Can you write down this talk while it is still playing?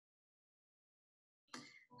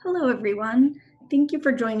Hello, everyone. Thank you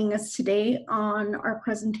for joining us today on our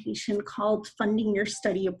presentation called Funding Your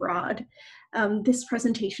Study Abroad. This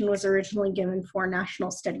presentation was originally given for National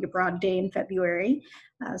Study Abroad Day in February,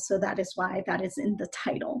 so that is why that is in the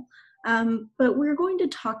title. But we're going to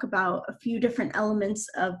talk about a few different elements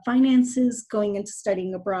of finances going into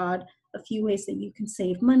studying abroad, a few ways that you can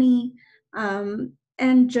save money,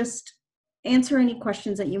 and just answer any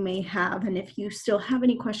questions that you may have. And if you still have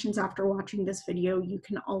any questions after watching this video, you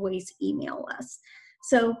can always email us.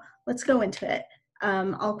 So let's go into it.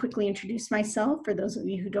 I'll quickly introduce myself. For those of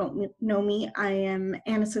you who don't know me, I am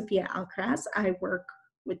Anna Sophia Alcaraz. I work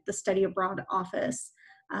with the Study Abroad office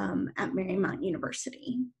at Marymount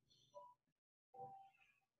University.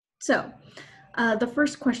 So the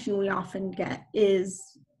first question we often get is,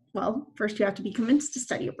 well, first you have to be convinced to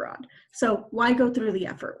study abroad. So why go through the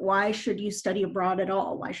effort? Why should you study abroad at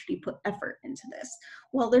all? Why should you put effort into this?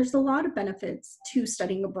 Well, there's a lot of benefits to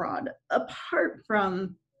studying abroad, apart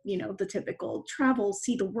from, the typical travel,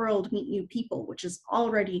 see the world, meet new people, which is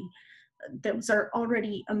already, those are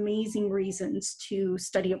already amazing reasons to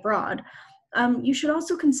study abroad. You should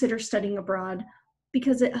also consider studying abroad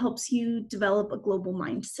because it helps you develop a global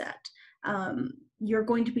mindset. You're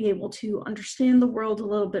going to be able to understand the world a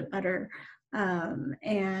little bit better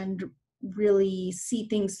and really see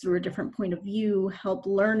things through a different point of view, help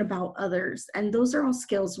learn about others. And those are all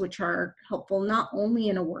skills which are helpful not only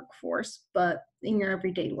in a workforce, but in your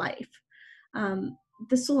everyday life.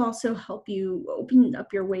 This will also help you open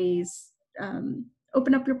up your ways,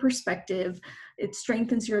 open up your perspective. It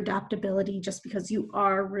strengthens your adaptability just because you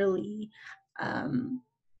are really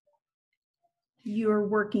you're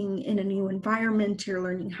working in a new environment, you're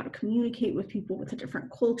learning how to communicate with people with a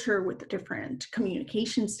different culture, with a different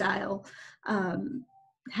communication style,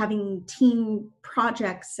 having team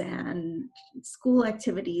projects and school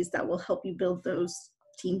activities that will help you build those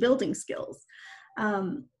team building skills.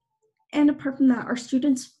 And apart from that, our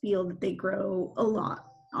students feel that they grow a lot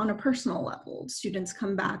on a personal level. Students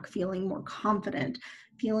come back feeling more confident,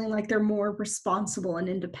 feeling like they're more responsible and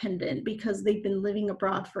independent because they've been living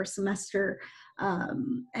abroad for a semester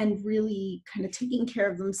and really kind of taking care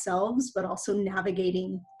of themselves, but also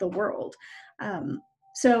navigating the world.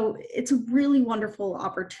 So it's a really wonderful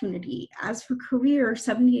opportunity. As for career,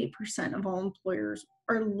 78% of all employers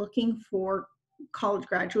are looking for college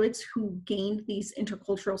graduates who gained these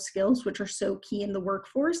intercultural skills, which are so key in the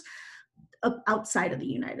workforce, outside of the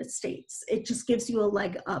United States. It just gives you a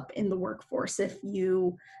leg up in the workforce if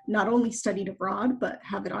you not only studied abroad, but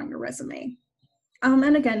have it on your resume.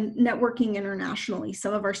 And again, networking internationally.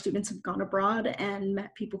 Some of our students have gone abroad and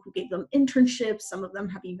met people who gave them internships. Some of them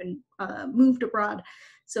have even moved abroad.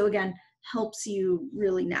 So again, helps you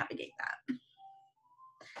really navigate that.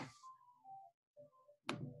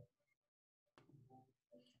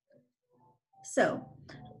 So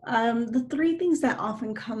the three things that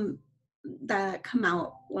often come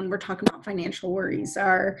out when we're talking about financial worries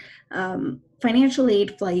are financial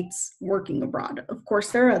aid, flights, working abroad. Of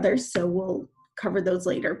course, there are others, so we'll cover those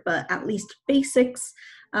later, but at least basics,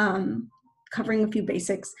 covering a few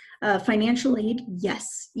basics. Financial aid,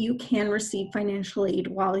 yes, you can receive financial aid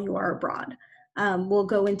while you are abroad. We'll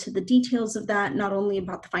go into the details of that, not only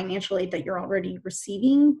about the financial aid that you're already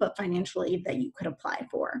receiving, but financial aid that you could apply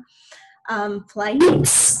for.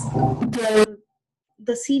 Flights,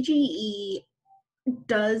 the CGE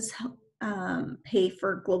does pay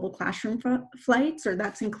for global classroom flights, or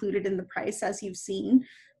that's included in the price, as you've seen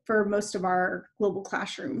for most of our global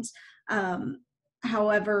classrooms.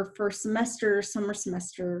 However, for summer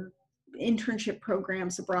semester internship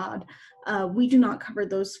programs abroad, we do not cover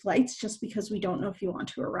those flights just because we don't know if you want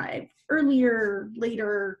to arrive earlier,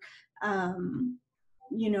 later.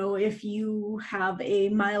 If you have a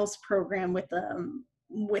miles program with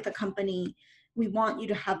a company, we want you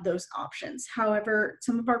to have those options. However,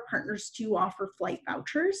 some of our partners do offer flight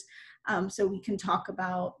vouchers, so we can talk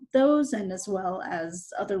about those and as well as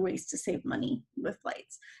other ways to save money with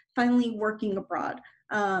flights. Finally, working abroad.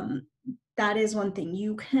 That is one thing.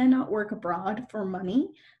 You cannot work abroad for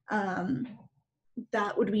money.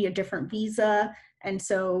 That would be a different visa. And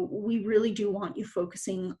so we really do want you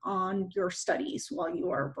focusing on your studies while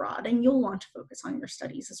you are abroad. And you'll want to focus on your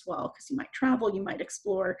studies as well, because you might travel, you might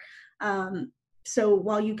explore. So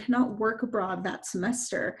while you cannot work abroad that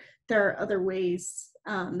semester, there are other ways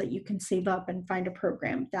that you can save up and find a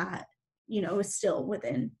program that, is still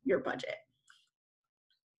within your budget.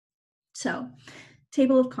 So,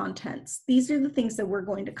 table of contents. These are the things that we're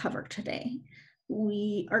going to cover today.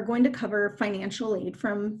 We are going to cover financial aid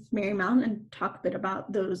from Marymount and talk a bit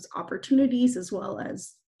about those opportunities, as well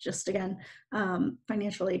as just, again,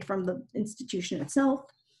 financial aid from the institution itself.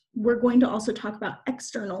 We're going to also talk about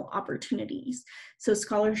external opportunities. So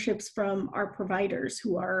scholarships from our providers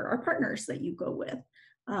who are our partners that you go with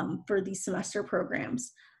for these semester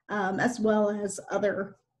programs, as well as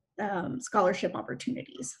other scholarship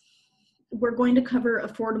opportunities. We're going to cover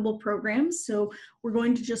affordable programs. So we're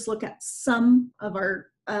going to just look at some of our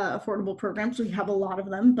affordable programs. We have a lot of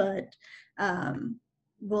them, but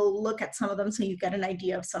we'll look at some of them so you get an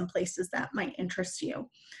idea of some places that might interest you.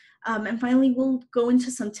 And finally, we'll go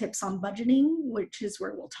into some tips on budgeting, which is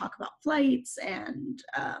where we'll talk about flights and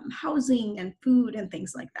housing and food and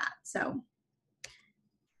things like that. So,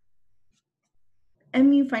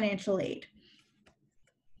 MU financial aid.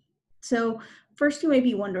 So first you may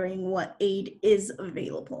be wondering what aid is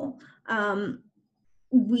available.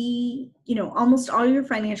 Almost all your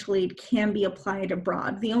financial aid can be applied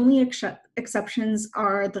abroad. The only exceptions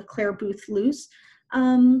are the Claire Booth Luce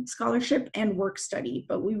scholarship and work study,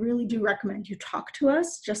 but we really do recommend you talk to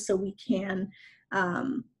us just so we can,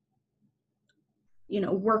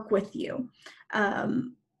 work with you.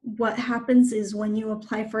 What happens is when you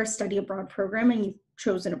apply for a study abroad program and you've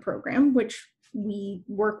chosen a program, which we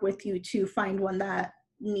work with you to find one that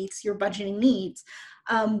meets your budgeting needs,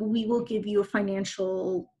 we will give you a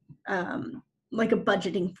financial, like a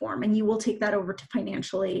budgeting form, and you will take that over to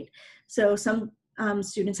financial aid. So some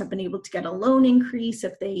students have been able to get a loan increase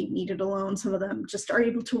if they needed a loan. Some of them just are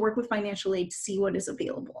able to work with financial aid to see what is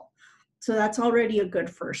available. So that's already a good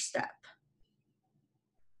first step.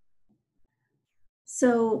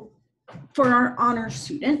 So for our honor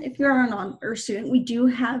student, if you're an honor student, we do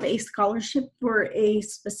have a scholarship for a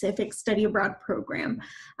specific study abroad program.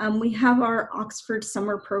 We have our Oxford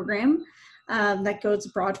summer program that goes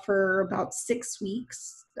abroad for about 6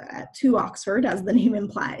 weeks to Oxford, as the name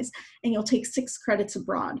implies, and you'll take 6 credits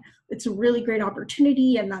abroad. It's a really great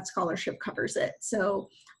opportunity, and that scholarship covers it. So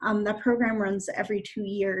that program runs every 2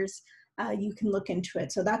 years. You can look into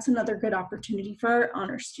it. So that's another good opportunity for our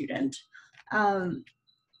honor student.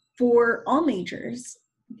 For all majors,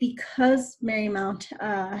 because Marymount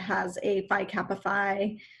has a Phi Kappa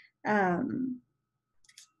Phi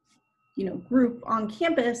group on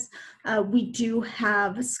campus, we do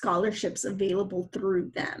have scholarships available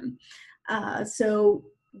through them. So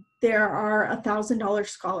there are $1,000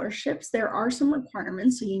 scholarships. There are some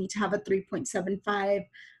requirements, so you need to have a 3.75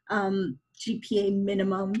 GPA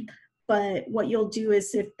minimum. But what you'll do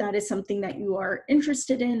is, if that is something that you are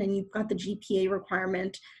interested in and you've got the GPA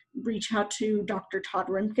requirement, reach out to Dr. Todd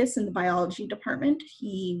Rimkus in the biology department.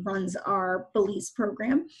 He runs our Belize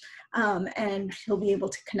program, and he'll be able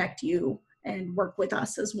to connect you and work with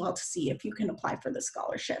us as well to see if you can apply for the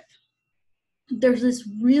scholarship. There's this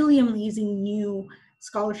really amazing new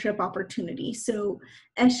scholarship opportunity. So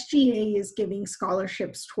SGA is giving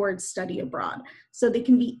scholarships towards study abroad. So they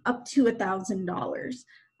can be up to $1,000.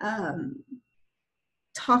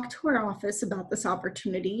 Talk to our office about this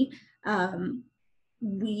opportunity.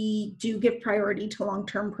 We do give priority to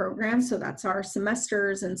long-term programs, so that's our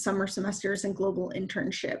semesters and summer semesters and global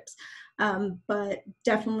internships. But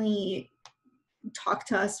definitely talk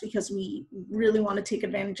to us because we really want to take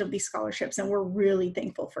advantage of these scholarships, and we're really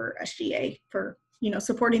thankful for SGA for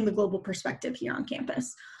supporting the global perspective here on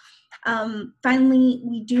campus. Finally,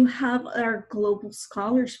 we do have our Global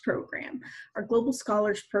Scholars Program. Our Global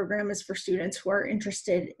Scholars Program is for students who are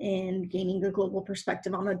interested in gaining a global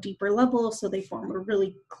perspective on a deeper level, so they form a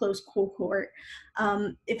really close cohort.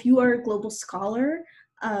 If you are a global scholar,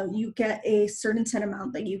 you get a certain set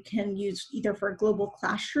amount that you can use either for a global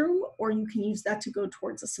classroom, or you can use that to go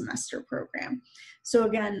towards a semester program. So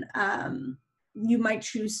again, you might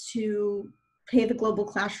choose to pay the global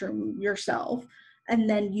classroom yourself and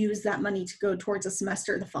then use that money to go towards a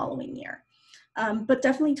semester the following year. But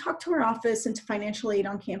definitely talk to our office and to financial aid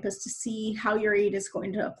on campus to see how your aid is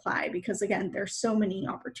going to apply, because again, there's so many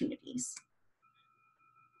opportunities.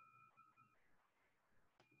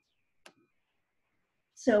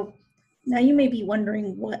 So now you may be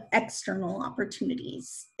wondering what external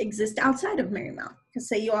opportunities exist outside of Marymount, because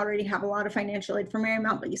say you already have a lot of financial aid for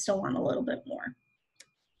Marymount, but you still want a little bit more.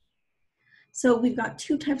 So we've got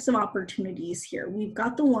 2 types of opportunities here. We've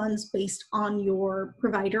got the ones based on your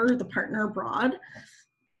provider, the partner abroad.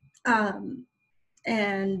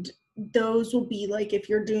 And those will be like, if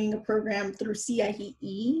you're doing a program through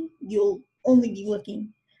CIEE, you'll only be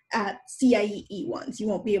looking at CIEE ones. You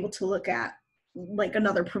won't be able to look at like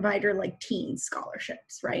another provider like teen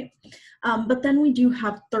scholarships, right? But then we do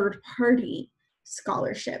have third-party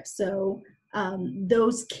scholarships. So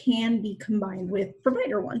those can be combined with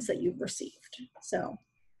provider ones that you've received. So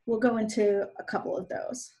we'll go into a couple of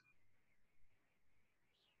those.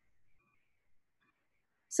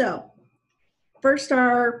 So first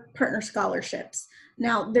are partner scholarships.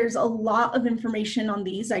 Now, there's a lot of information on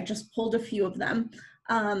these. I just pulled a few of them.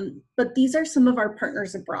 But these are some of our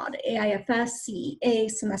partners abroad: AIFS, CEA,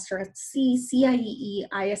 Semester at Sea, CIEE,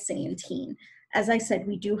 ISA, and TEEN. As I said,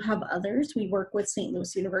 we do have others. We work with St.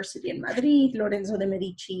 Louis University in Madrid, Lorenzo de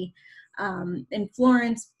Medici in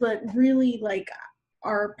Florence, but really like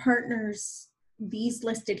our partners, these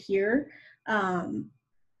listed here,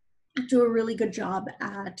 do a really good job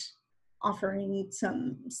at offering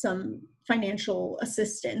some financial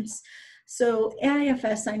assistance. So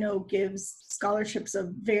AIFS, I know, gives scholarships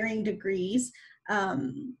of varying degrees.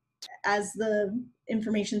 As the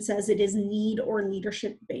information says, it is need or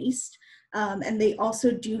leadership based. And they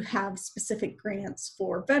also do have specific grants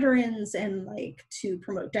for veterans and like to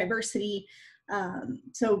promote diversity.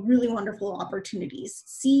 So really wonderful opportunities.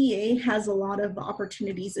 CEA has a lot of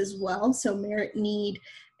opportunities as well. So merit, need,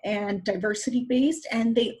 and diversity based,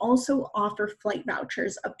 and they also offer flight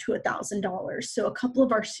vouchers up to $1,000. So a couple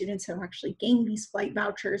of our students have actually gained these flight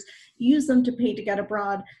vouchers, used them to pay to get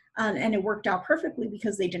abroad, and it worked out perfectly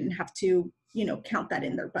because they didn't have to, count that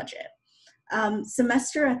in their budget.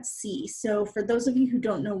 Semester at Sea. So for those of you who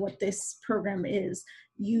don't know what this program is,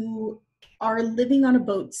 you are living on a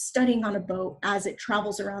boat, studying on a boat as it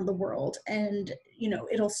travels around the world, and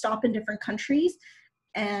it'll stop in different countries.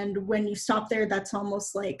 And when you stop there, that's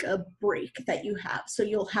almost like a break that you have. So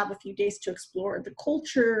you'll have a few days to explore the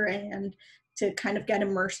culture and to kind of get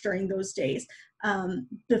immersed during those days.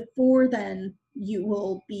 Before then, you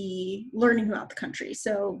will be learning about the country.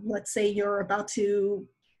 So let's say you're about to,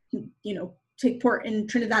 take port in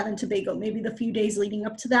Trinidad and Tobago. Maybe the few days leading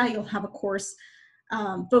up to that, you'll have a course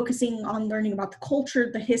focusing on learning about the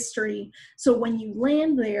culture, the history. So when you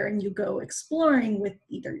land there and you go exploring with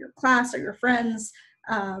either your class or your friends,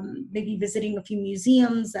 maybe visiting a few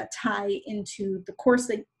museums that tie into the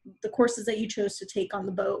courses that you chose to take on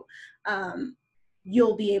the boat,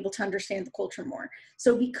 you'll be able to understand the culture more.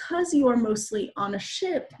 So because you are mostly on a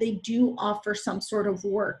ship, they do offer some sort of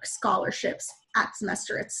work scholarships at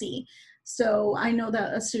Semester at Sea. So I know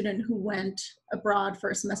that a student who went abroad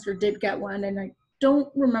for a semester did get one, and I don't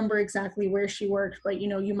remember exactly where she worked, but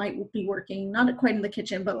you might be working not quite in the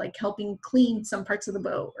kitchen, but like helping clean some parts of the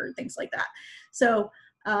boat or things like that. So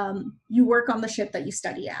you work on the ship that you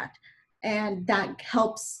study at, and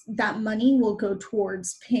that money will go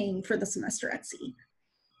towards paying for the semester at sea.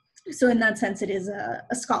 So in that sense, it is a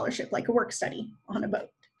scholarship, like a work study on a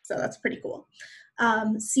boat. So that's pretty cool.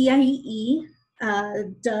 CIEE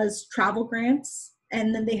does travel grants,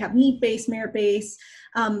 and then they have need-based, merit-based.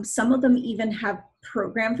 Some of them even have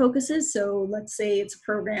program focuses. So let's say it's a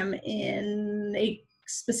program in a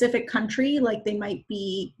specific country, like they might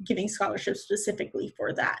be giving scholarships specifically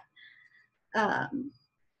for that.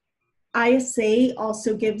 ISA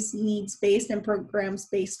also gives needs-based and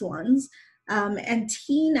programs-based ones. And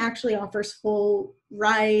TEEN actually offers full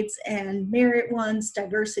rides and merit ones,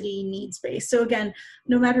 diversity, needs-based. So again,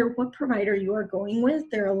 no matter what provider you are going with,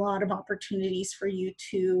 there are a lot of opportunities for you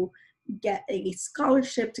to get a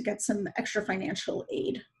scholarship, to get some extra financial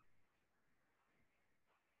aid.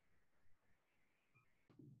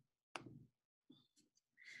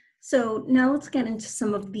 So now let's get into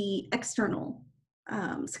some of the external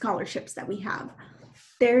scholarships that we have.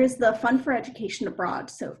 There is the Fund for Education Abroad,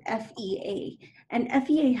 so FEA, and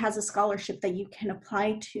FEA has a scholarship that you can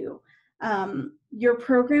apply to. Your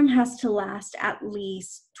program has to last at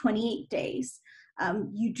least 28 days.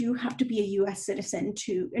 You do have to be a US citizen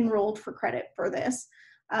to enroll for credit for this.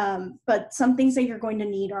 But some things that you're going to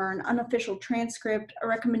need are an unofficial transcript, a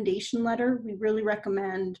recommendation letter. We really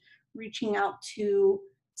recommend reaching out to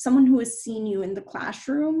someone who has seen you in the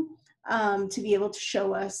classroom to be able to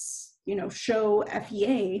show us, show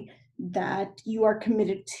FEA that you are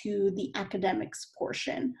committed to the academics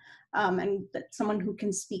portion, and that someone who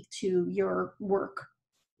can speak to your work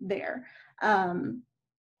there.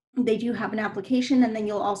 They do have an application, and then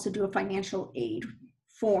you'll also do a financial aid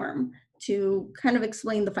form to kind of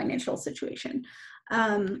explain the financial situation.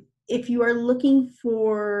 If you are looking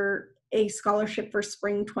for a scholarship for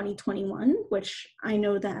spring 2021, which I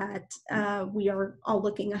know that we are all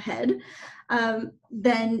looking ahead,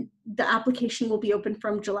 then the application will be open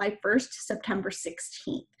from July 1st to September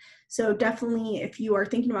 16th. So definitely, if you are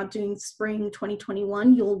thinking about doing spring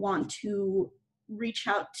 2021, you'll want to reach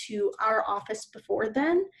out to our office before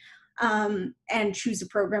then and choose a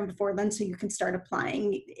program before then so you can start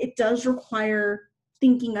applying. It does require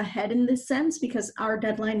thinking ahead in this sense because our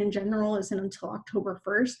deadline in general isn't until October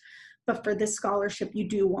 1st. But for this scholarship, you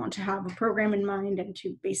do want to have a program in mind and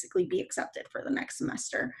to basically be accepted for the next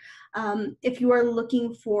semester. If you are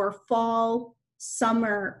looking for fall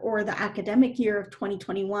summer or the academic year of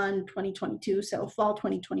 2021, 2022, so fall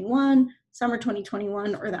 2021, summer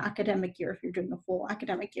 2021, or the academic year if you're doing a full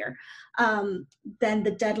academic year. Then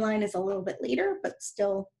the deadline is a little bit later, but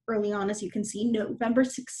still early on, as you can see, November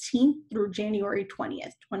 16th through January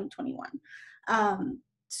 20th, 2021.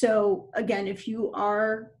 So again, if you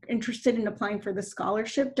are interested in applying for the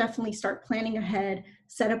scholarship, definitely start planning ahead,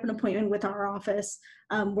 set up an appointment with our office.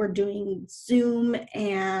 We're doing Zoom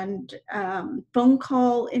and phone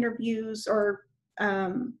call interviews or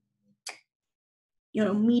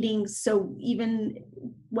meetings. So even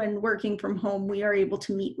when working from home, we are able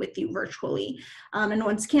to meet with you virtually. And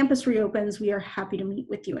once campus reopens, we are happy to meet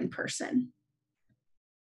with you in person.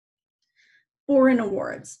 Foreign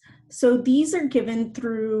awards. So these are given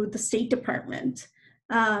through the State Department,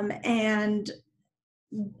 and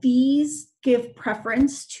these give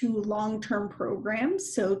preference to long-term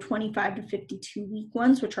programs, so 25 to 52-week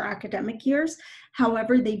ones, which are academic years.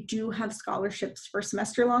 However, they do have scholarships for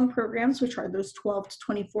semester-long programs, which are those 12 to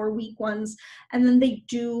 24-week ones, and then they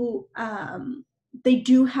do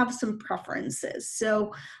have some preferences.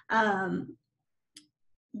 So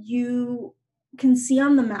you can see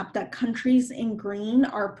on the map that countries in green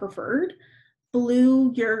are preferred.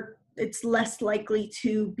 Blue, it's less likely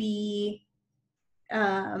to be,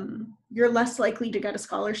 you're less likely to get a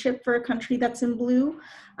scholarship for a country that's in blue.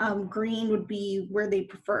 Green would be where they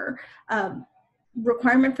prefer.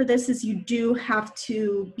 Requirement for this is you do have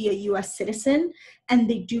to be a US citizen, and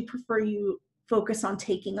they do prefer you focus on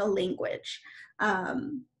taking a language.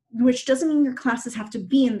 Which doesn't mean your classes have to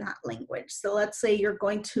be in that language. So let's say you're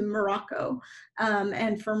going to Morocco,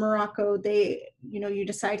 and for Morocco, you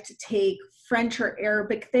decide to take French or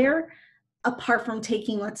Arabic there, apart from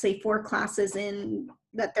taking, let's say, 4 classes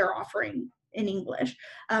that they're offering in English.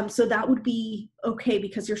 So that would be okay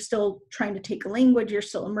because you're still trying to take a language, you're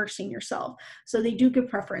still immersing yourself. So they do give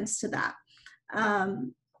preference to that.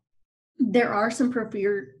 There are some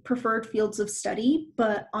preferred fields of study,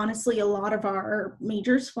 but honestly, a lot of our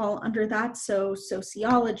majors fall under that. So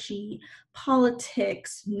sociology,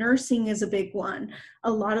 politics, nursing is a big one.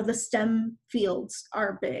 A lot of the STEM fields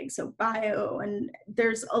are big, so bio, and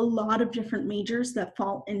there's a lot of different majors that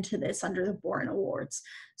fall into this under the Boren Awards.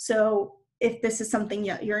 So if this is something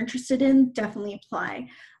you're interested in, definitely apply.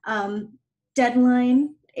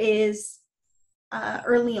 Deadline is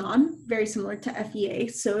early on, very similar to FEA.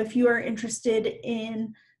 So if you are interested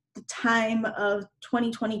in the time of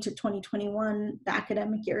 2020 to 2021, the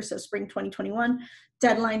academic year, so spring 2021,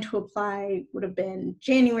 deadline to apply would have been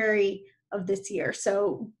January of this year.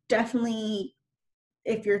 So definitely,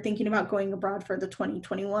 if you're thinking about going abroad for the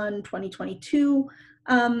 2021, 2022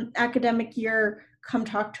 academic year, come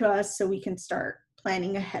talk to us so we can start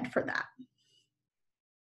planning ahead for that.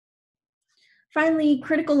 Finally,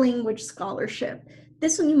 critical language scholarship.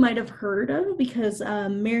 This one you might have heard of because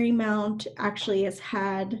Marymount actually has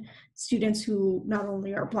had students who not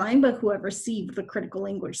only are blind, but who have received the critical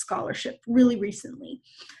language scholarship really recently.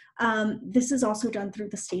 This is also done through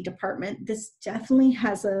the State Department. This definitely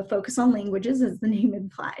has a focus on languages, as the name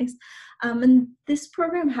implies. And this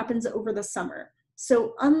program happens over the summer.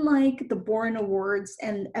 So unlike the Boren Awards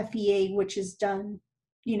and FEA, which is done,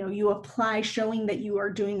 you apply showing that you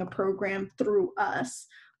are doing a program through us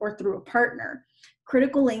or through a partner.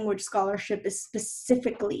 Critical language scholarship is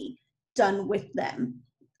specifically done with them.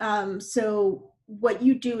 So what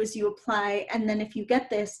you do is you apply, and then if you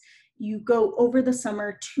get this, you go over the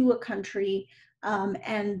summer to a country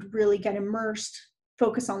and really get immersed,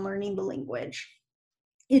 focus on learning the language.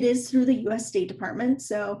 It is through the US State Department.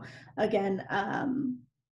 So again,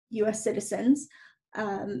 US citizens.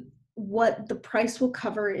 What the price will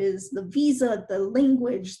cover is the visa, the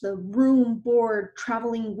language, the room, board,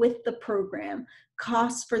 traveling with the program,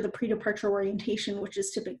 costs for the pre-departure orientation, which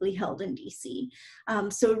is typically held in DC.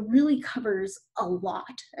 So it really covers a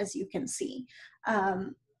lot, as you can see.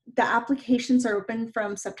 The applications are open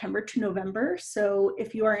from September to November. So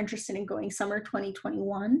if you are interested in going summer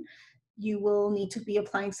 2021, you will need to be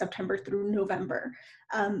applying September through November.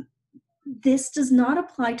 This does not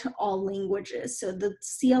apply to all languages. So the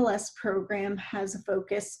CLS program has a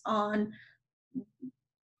focus on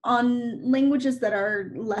languages that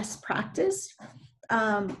are less practiced.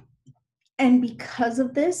 And because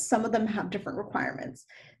of this, some of them have different requirements.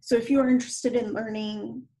 So if you are interested in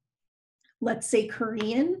learning, let's say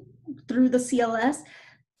Korean through the CLS,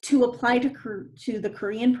 to apply to the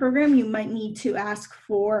Korean program, you might need to ask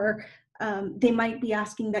for they might be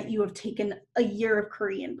asking that you have taken a year of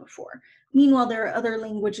Korean before. Meanwhile, there are other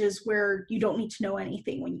languages where you don't need to know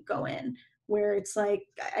anything when you go in, where it's like,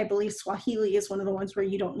 I believe Swahili is one of the ones where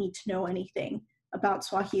you don't need to know anything about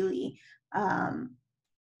Swahili.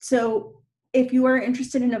 So if you are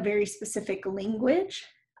interested in a very specific language,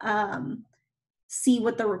 see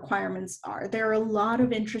what the requirements are. There are a lot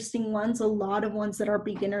of interesting ones, a lot of ones that are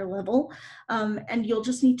beginner level, and you'll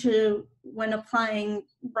just need to, when applying,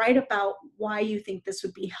 write about why you think this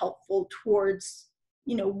would be helpful towards,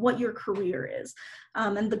 you know, what your career is.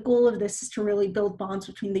 And the goal of this is to really build bonds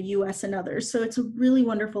between the US and others. So it's a really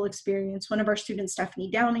wonderful experience. One of our students,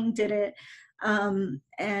 Stephanie Downing, did it.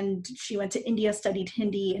 And she went to India, studied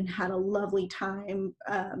Hindi, and had a lovely time,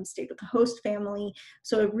 stayed with the host family.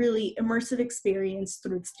 So a really immersive experience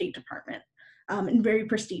through the State Department, and very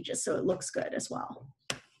prestigious, so it looks good as well.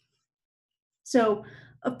 So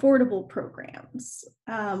affordable programs.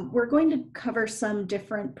 We're going to cover some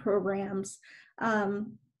different programs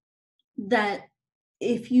that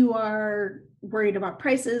if you are worried about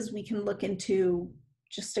prices, we can look into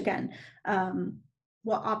just, again,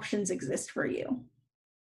 what options exist for you.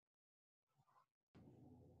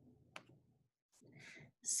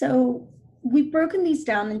 So we've broken these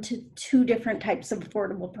down into two different types of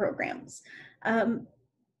affordable programs.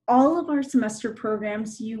 All of our semester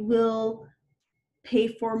programs, you will pay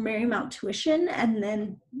for Marymount tuition, and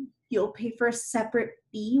then you'll pay for a separate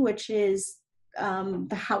fee, which is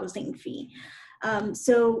the housing fee.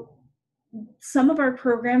 So some of our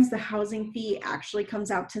programs, the housing fee actually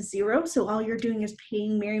comes out to zero. So all you're doing is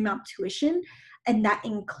paying Marymount tuition, and that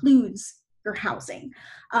includes your housing.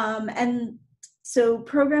 And so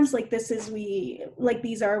programs like this we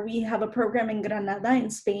have a program in Granada in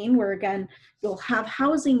Spain where, again, you'll have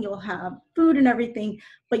housing, you'll have food and everything,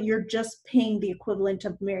 but you're just paying the equivalent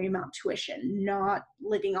of Marymount tuition, not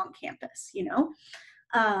living on campus, you know?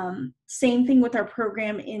 Same thing with our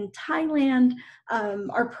program in Thailand,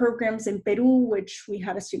 our programs in Peru, which we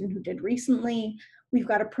had a student who did recently. We've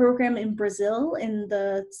got a program in Brazil in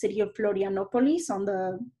the city of Florianopolis on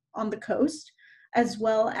the coast, as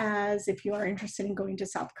well as, if you are interested in going to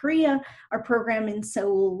South Korea, our program in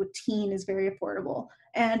Seoul with Teen is very affordable.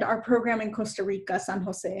 And our program in Costa Rica, San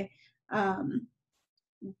Jose,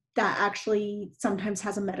 that actually sometimes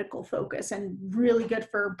has a medical focus and really good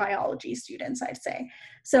for biology students, I'd say.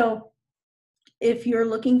 So if you're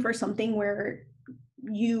looking for something where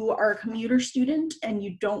you are a commuter student and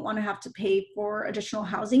you don't want to have to pay for additional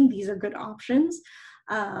housing, these are good options.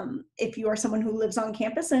 If you are someone who lives on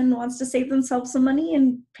campus and wants to save themselves some money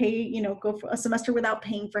and pay, you know, go for a semester without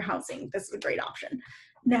paying for housing, this is a great option.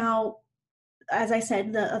 Now, as I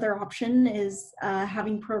said, the other option is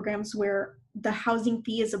having programs where the housing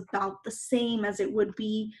fee is about the same as it would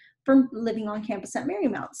be from living on campus at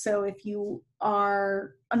Marymount. So if you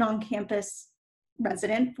are an on-campus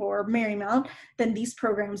resident for Marymount, then these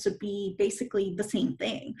programs would be basically the same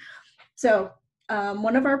thing. So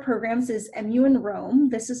one of our programs is MU in Rome.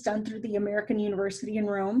 This is done through the American University in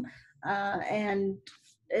Rome, and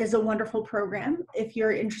is a wonderful program. If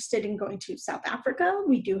you're interested in going to South Africa,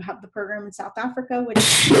 we do have the program in South Africa,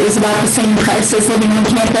 which is about the same price as living on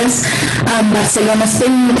campus. Barcelona,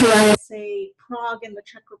 Spain, Prague in the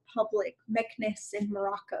Czech Republic, Meknes in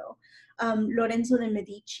Morocco, Lorenzo de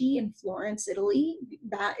Medici in Florence, Italy.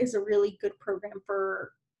 That is a really good program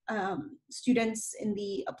for students in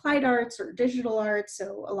the applied arts or digital arts.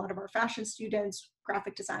 So a lot of our fashion students,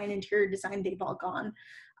 graphic design, interior design, they've all gone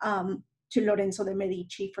to Lorenzo de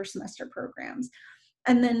Medici for semester programs.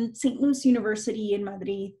 And then St. Louis University in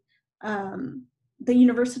Madrid, the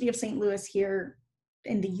University of St. Louis here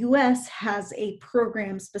in the US has a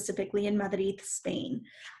program specifically in Madrid, Spain.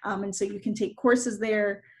 And so you can take courses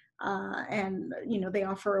there, and you know, they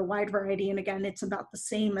offer a wide variety. And again, it's about the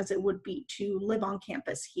same as it would be to live on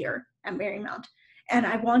campus here at Marymount. And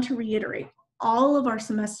I want to reiterate, all of our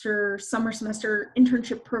summer semester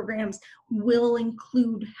internship programs will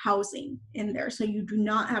include housing in there. So you do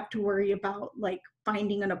not have to worry about like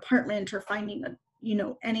finding an apartment or finding a, you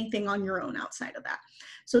know, anything on your own outside of that.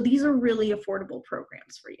 So these are really affordable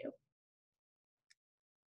programs for you.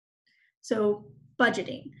 So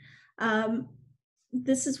budgeting.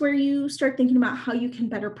 This is where you start thinking about how you can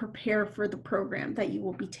better prepare for the program that you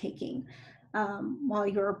will be taking while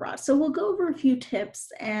you're abroad. So we'll go over a few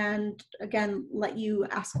tips and again, let you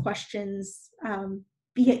ask questions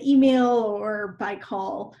via email or by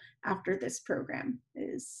call after this program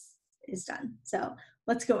is done. So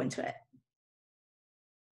let's go into it.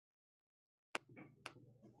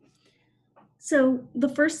 So the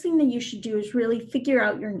first thing that you should do is really figure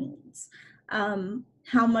out your needs.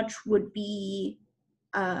 How much would be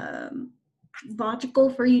logical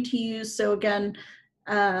for you to use? So again,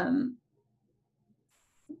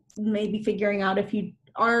 maybe figuring out if you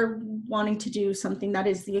are wanting to do something that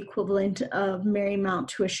is the equivalent of Marymount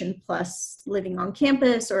tuition plus living on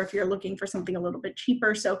campus, or if you're looking for something a little bit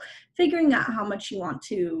cheaper. So figuring out how much you're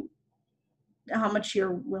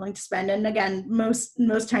willing to spend. And again,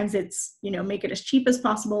 most times it's, make it as cheap as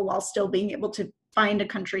possible while still being able to find a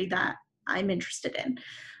country that I'm interested in.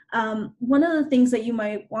 One of the things that you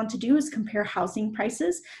might want to do is compare housing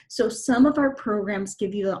prices. So some of our programs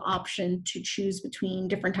give you the option to choose between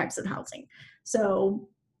different types of housing. So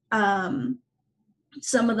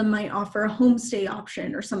some of them might offer a homestay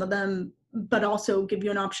option, or some of them, but also give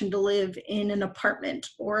you an option to live in an apartment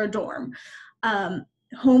or a dorm.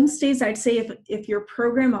 Homestays, I'd say if your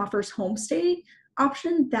program offers homestay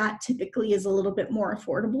option, that typically is a little bit more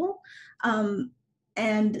affordable.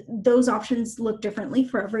 And those options look differently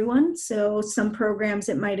for everyone. So some programs,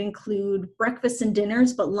 it might include breakfast and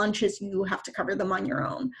dinners, but lunches, you have to cover them on your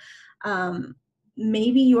own.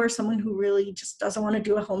 Maybe you are someone who really just doesn't want to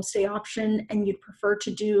do a homestay option and you'd prefer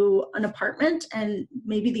to do an apartment, and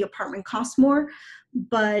maybe the apartment costs more,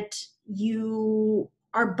 but you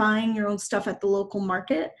are buying your own stuff at the local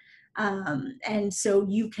market. And so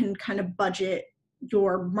you can kind of budget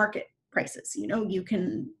your market prices. You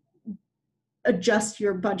can adjust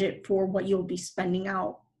your budget for what you'll be spending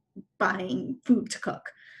out buying food to cook.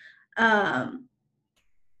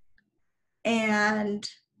 And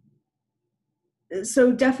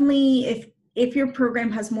so definitely if your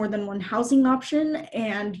program has more than one housing option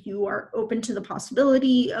and you are open to the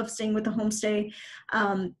possibility of staying with a homestay,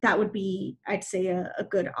 that would be, I'd say, a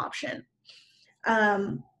good option.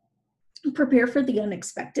 Prepare for the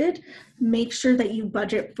unexpected. Make sure that you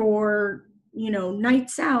budget for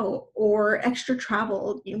nights out or extra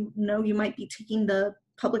travel. You might be taking the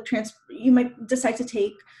public transport, you might decide to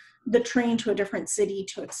take the train to a different city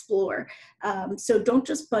to explore. So don't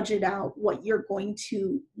just budget out what you're going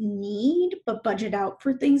to need, but budget out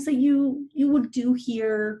for things that you would do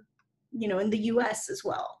here, in the US as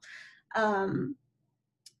well.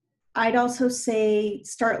 I'd also say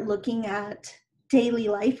start looking at daily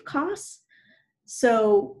life costs.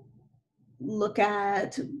 So look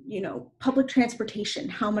at, public transportation,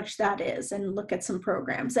 how much that is, and look at some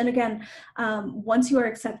programs. And again, once you are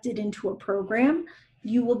accepted into a program,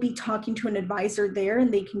 you will be talking to an advisor there,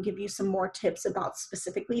 and they can give you some more tips about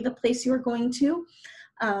specifically the place you're going to.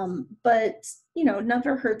 But,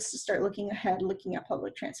 never hurts to start looking ahead, looking at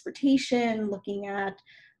public transportation, looking at,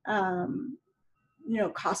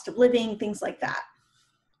 cost of living, things like that.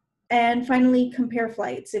 And finally, compare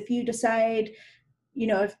flights. If you decide,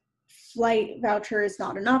 if flight voucher is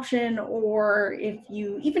not an option, or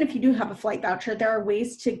even if you do have a flight voucher, there are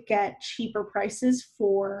ways to get cheaper prices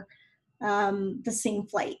for the same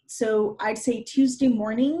flight. So I'd say Tuesday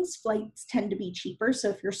mornings, flights tend to be cheaper. So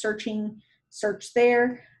if you're search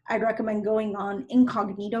there. I'd recommend going on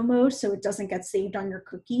incognito mode so it doesn't get saved on your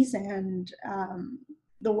cookies, and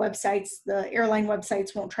the airline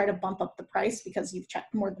websites won't try to bump up the price because you've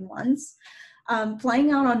checked more than once.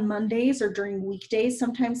 Flying out on Mondays or during weekdays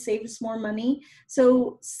sometimes saves more money.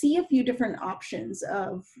 So see a few different options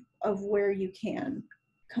of where you can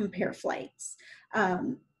compare flights.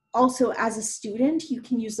 Also, as a student, you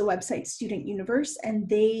can use the website Student Universe, and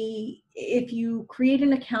if you create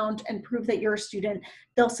an account and prove that you're a student,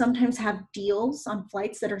 they'll sometimes have deals on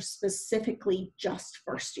flights that are specifically just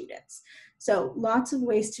for students. So lots of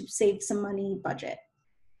ways to save some money, budget.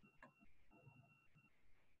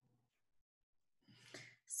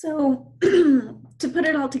 So to put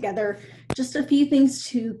it all together, just a few things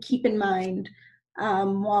to keep in mind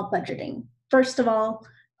while budgeting. First of all,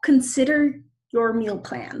 consider your meal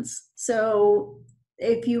plans. So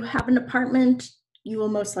if you have an apartment, you will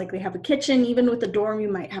most likely have a kitchen. Even with a dorm, you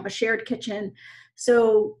might have a shared kitchen.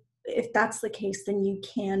 So if that's the case, then you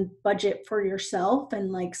can budget for yourself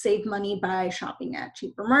and save money by shopping at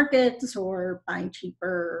cheaper markets or buying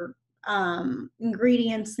cheaper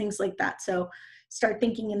ingredients, things like that. So start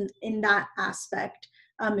thinking in that aspect.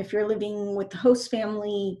 If you're living with the host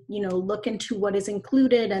family, look into what is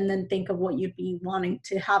included and then think of what you'd be wanting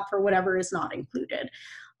to have for whatever is not included.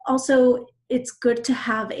 Also, it's good to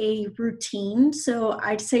have a routine. So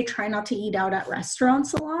I'd say try not to eat out at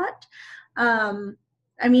restaurants a lot.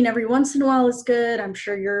 Every once in a while is good. I'm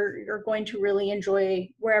sure you're going to really enjoy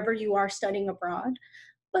wherever you are studying abroad.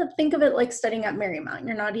 But think of it like studying at Marymount.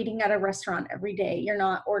 You're not eating at a restaurant every day. You're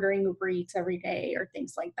not ordering Uber Eats every day or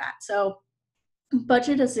things like that. So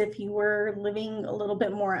budget as if you were living a little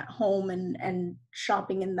bit more at home and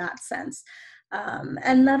shopping in that sense.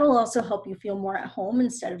 And that'll also help you feel more at home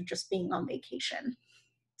instead of just being on vacation.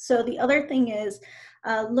 So the other thing is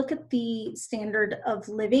look at the standard of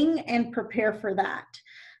living and prepare for that.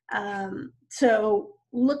 So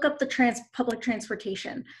look up the public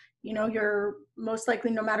transportation. You know, you're most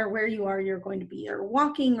likely, no matter where you are, you're going to be either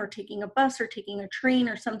walking or taking a bus or taking a train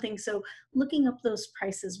or something. So looking up those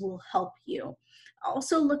prices will help you.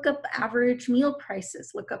 Also look up average meal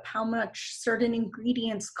prices, look up how much certain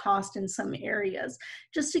ingredients cost in some areas,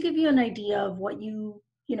 just to give you an idea of what you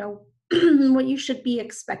know, what you should be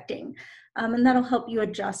expecting. And that'll help you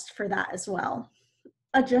adjust for that as well.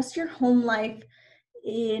 Adjust your home life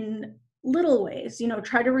in little ways. You know,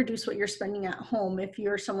 try to reduce what you're spending at home. If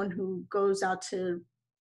you're someone who goes out to,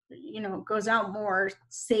 you know, goes out more,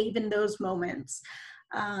 save in those moments.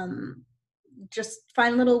 Um, just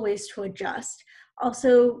find little ways to adjust.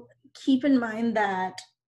 Also, keep in mind that,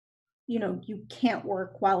 you know, you can't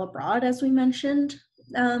work while abroad, as we mentioned.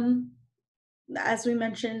 Um, at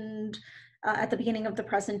the beginning of the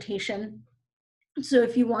presentation. So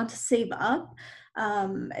if you want to save up,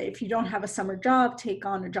 if you don't have a summer job, take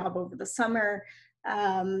on a job over the summer.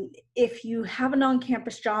 If you have an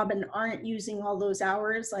on-campus job and aren't using all those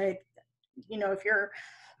hours, like, you know, if you're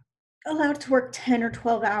allowed to work 10 or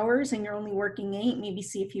 12 hours and you're only working 8, maybe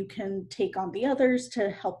see if you can take on the others to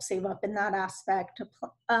help save up in that aspect.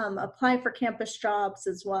 Apply for campus jobs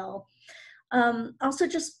as well. Also,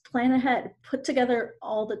 just plan ahead, put together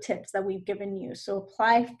all the tips that we've given you. So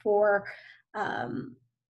apply for um,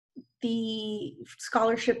 the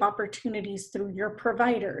scholarship opportunities through your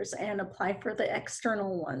providers and apply for the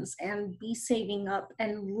external ones, and be saving up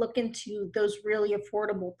and look into those really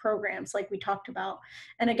affordable programs like we talked about.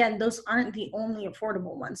 And again, those aren't the only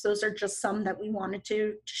affordable ones. Those are just some that we wanted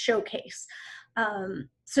to showcase.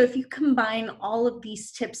 So if you combine all of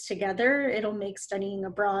these tips together, it'll make studying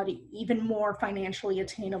abroad even more financially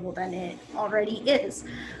attainable than it already is.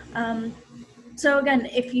 So again,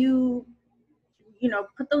 if you know,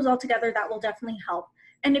 put those all together, that will definitely help.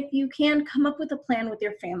 And if you can, come up with a plan with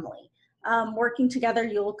your family. Working together,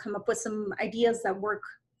 you'll come up with some ideas that work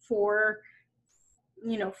for,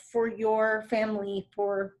 you know, for your family,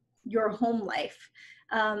 for your home life.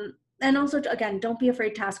 And also, again, don't be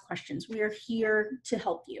afraid to ask questions. We are here to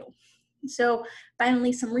help you. So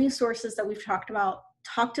finally, some resources that we've talked about.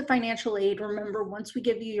 Talk to financial aid. Remember, once we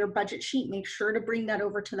give you your budget sheet, make sure to bring that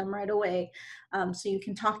over to them right away, so you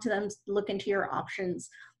can talk to them, look into your options.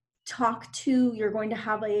 You're going to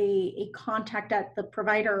have a contact at the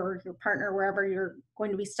provider or your partner, wherever you're going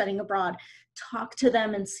to be studying abroad. Talk to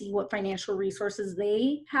them and see what financial resources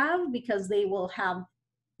they have, because they will have,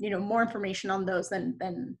 you know, more information on those than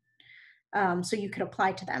so you could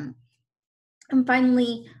apply to them. And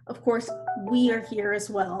finally, of course, we are here as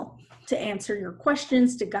well to answer your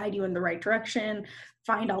questions, to guide you in the right direction,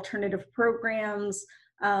 find alternative programs.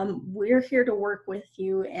 We're here to work with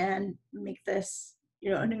you and make this,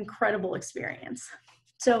 you know, an incredible experience.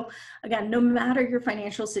 So again, no matter your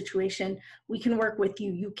financial situation, we can work with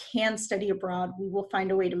you. You can study abroad. We will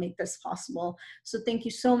find a way to make this possible. So thank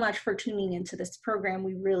you so much for tuning into this program.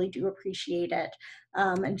 We really do appreciate it.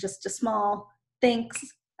 And just a small thanks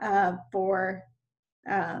for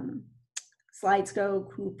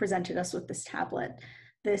SlidesGo, who presented us with this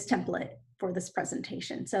template for this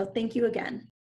presentation. So thank you again.